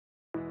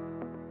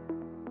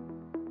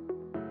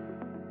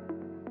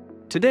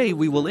Today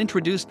we will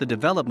introduce the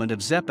development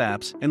of Zepp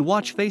apps and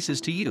watch faces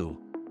to you.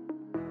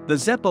 The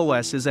Zepp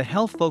OS is a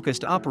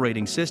health-focused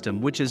operating system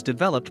which is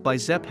developed by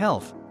Zepp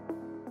Health.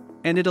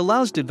 And it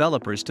allows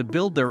developers to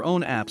build their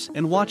own apps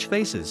and watch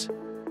faces.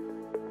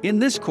 In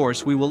this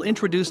course we will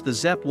introduce the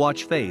Zepp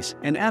Watch Face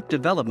and app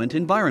development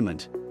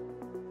environment.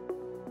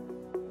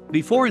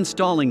 Before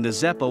installing the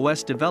Zepp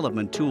OS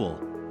development tool,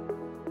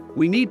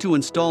 we need to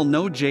install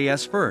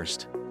Node.js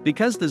first,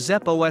 because the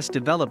Zepp OS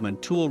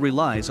development tool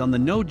relies on the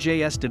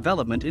Node.js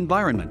development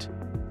environment.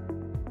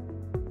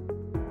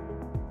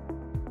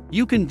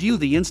 You can view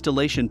the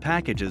installation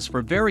packages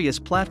for various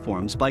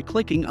platforms by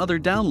clicking Other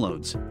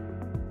Downloads.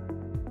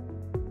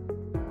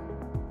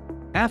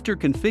 After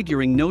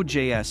configuring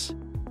Node.js,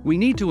 we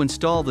need to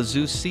install the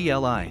Zeus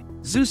CLI.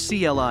 Zeus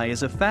CLI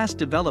is a fast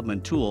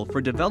development tool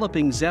for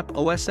developing Zepp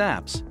OS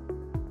apps.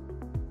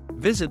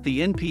 Visit the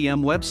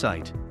NPM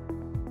website.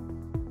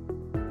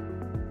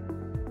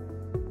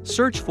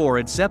 Search for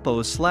it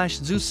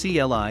zeppos/Zeus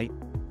CLI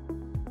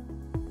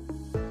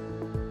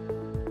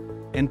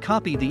and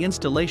copy the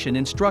installation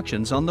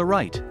instructions on the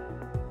right.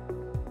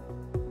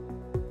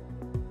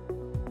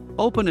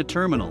 Open a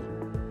terminal.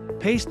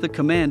 Paste the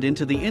command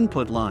into the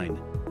input line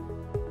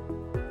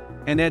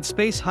and add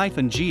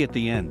 --G at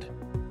the end.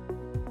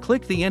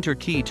 Click the Enter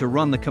key to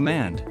run the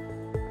command.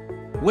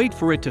 Wait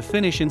for it to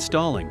finish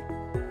installing.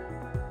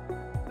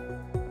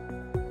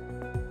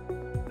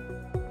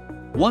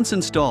 Once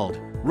installed,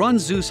 run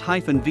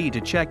Zeus-V to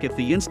check if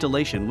the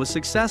installation was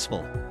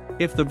successful.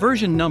 If the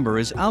version number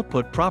is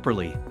output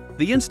properly,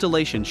 the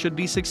installation should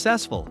be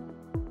successful.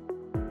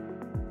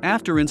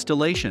 After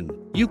installation,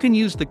 you can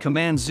use the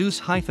command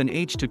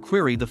Zeus-H to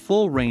query the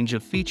full range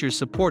of features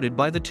supported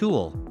by the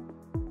tool.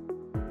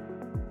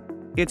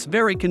 It's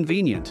very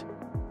convenient.